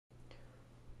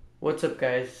What's up,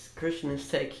 guys? Christian is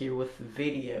Tech here with a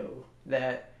video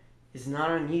that is not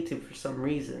on YouTube for some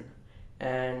reason,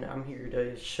 and I'm here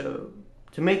to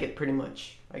make it pretty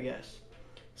much, I guess.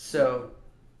 So,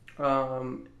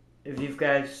 if you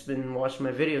guys been watching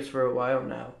my videos for a while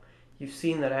now, you've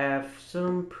seen that I have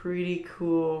some pretty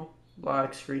cool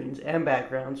lock screens and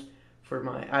backgrounds for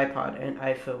my iPod and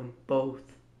iPhone both.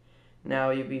 Now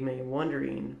you'll be maybe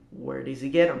wondering, where does he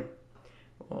get them?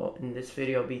 Well, in this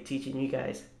video I'll be teaching you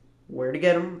guys where to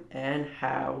get them and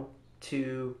how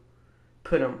to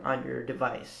put them on your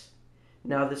device.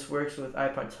 Now this works with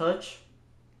iPod Touch,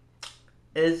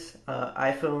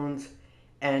 iPhones,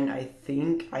 and I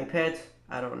think iPads.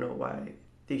 I don't know why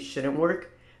they shouldn't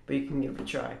work, but you can give it a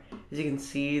try. As you can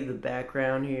see, the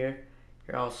background here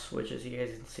I'll switch it so you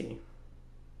guys can see.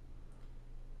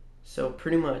 So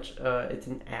pretty much it's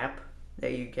an app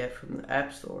that you get from the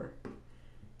App Store.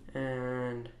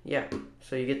 And yeah,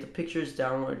 so you get the pictures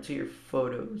downloaded to your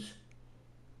Photos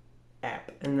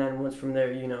app, and then once from there,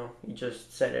 you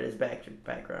just set it as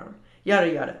background.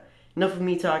 Yada yada. Enough of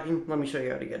me talking. Let me show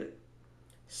you how to get it.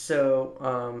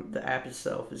 So the app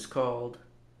itself is called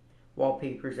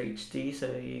Wallpapers HD.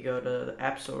 So you go to the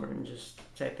App Store and just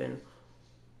type in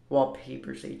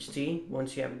Wallpapers HD.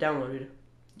 Once you have it downloaded,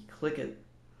 you click it,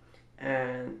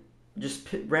 and just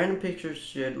random pictures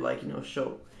should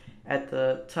show. At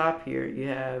the top here, you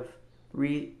have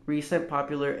recent,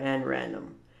 popular, and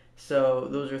random. So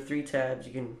those are three tabs.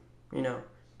 You can,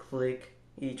 click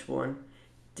each one.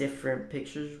 Different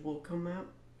pictures will come out.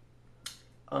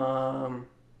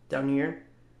 Down here,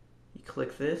 you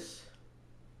click this,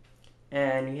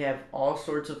 and you have all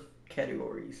sorts of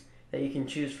categories that you can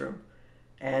choose from.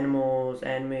 Animals,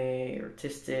 anime,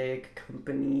 artistic,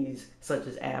 companies such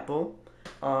as Apple,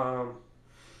 iPhone,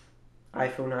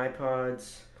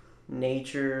 iPods,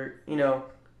 nature,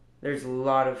 there's a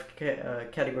lot of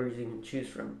categories you can choose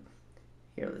from.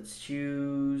 Here, let's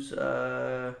choose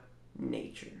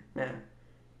nature. Now,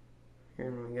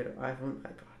 here we go to iPhone,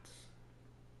 iPods.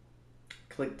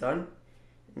 Click done.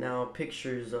 Now,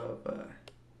 pictures of,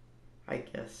 I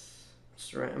guess,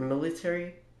 military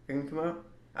are going to come out.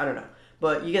 I don't know,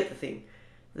 but you get the thing,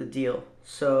 the deal.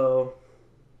 So,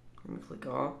 let me click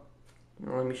all.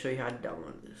 Now, let me show you how to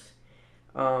download this.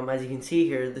 As you can see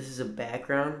here, this is a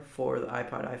background for the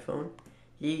iPod, iPhone.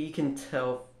 You can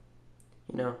tell,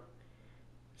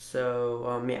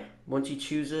 So, yeah, once you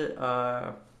choose it,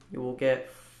 you will get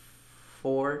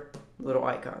 4 little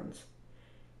icons.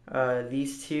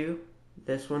 These two,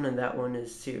 this one and that one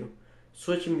is 2.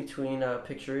 Switching between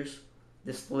pictures,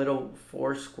 this little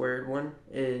 4 squared one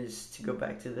is to go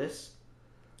back to this.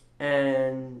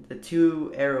 And the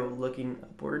 2 arrow looking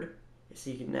upward, so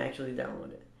you can actually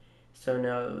download it. So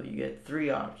now you get 3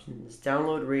 options: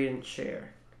 download, rate, and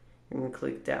share. You can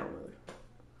click download.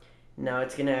 Now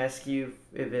it's going to ask you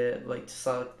if it to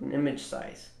select an image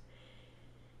size.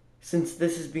 Since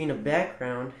this is being a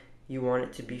background, you want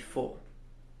it to be full.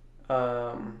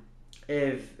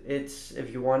 If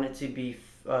you want it to be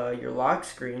your lock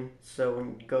screen, so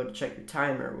when you go to check your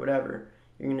timer or whatever,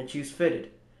 you're going to choose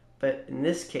fitted. But in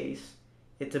this case,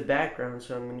 it's a background,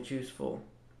 so I'm going to choose full.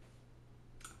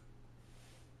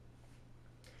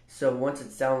 So once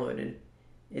it's downloaded,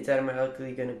 it's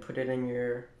automatically going to put it in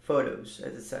your Photos,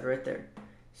 as it said right there.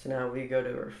 So now we go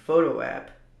to our Photo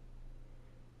app.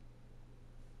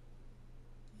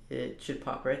 It should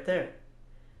pop right there.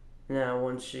 Now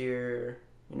once you're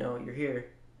here,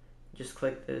 just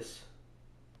click this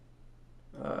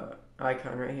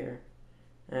icon right here,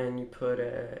 and you put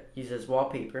use as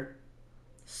wallpaper,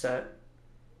 set,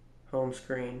 home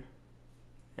screen,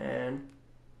 and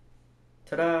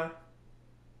ta-da!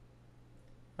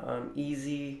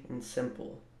 Easy and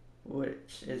simple,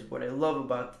 which is what I love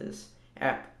about this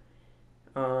app.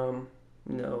 No,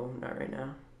 not right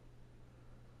now.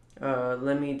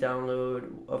 Let me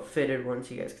download a fitted one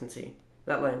so you guys can see.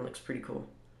 That line looks pretty cool.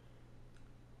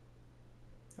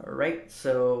 Alright,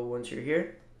 so once you're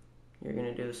here, you're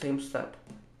going to do the same step.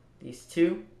 These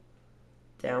 2,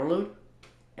 download,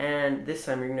 and this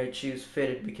time you're going to choose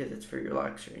fitted because it's for your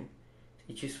lock screen. So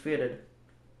you choose fitted.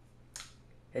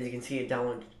 As you can see, it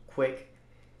downloaded quick.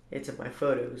 It's in my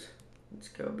Photos. Let's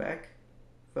go back.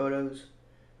 Photos,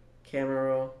 camera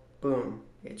roll, boom.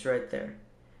 It's right there.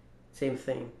 Same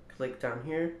thing. Click down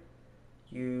here,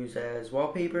 use as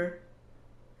wallpaper,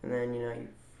 and then you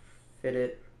fit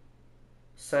it,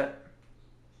 set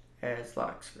as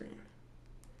lock screen.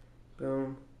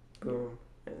 Boom, boom,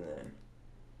 and then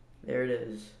there it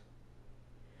is.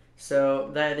 So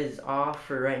that is all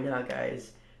for right now,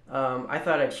 guys. I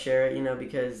thought I'd share it,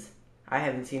 because I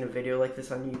haven't seen a video like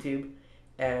this on YouTube,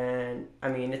 and I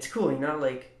mean, it's cool,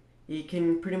 you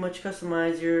can pretty much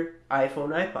customize your iPhone,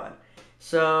 iPod.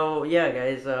 So yeah,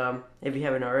 guys, if you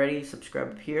haven't already,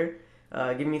 subscribe up here.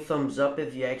 Give me a thumbs up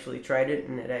if you actually tried it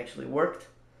and it actually worked.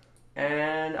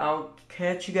 And I'll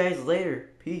catch you guys later.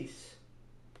 Peace.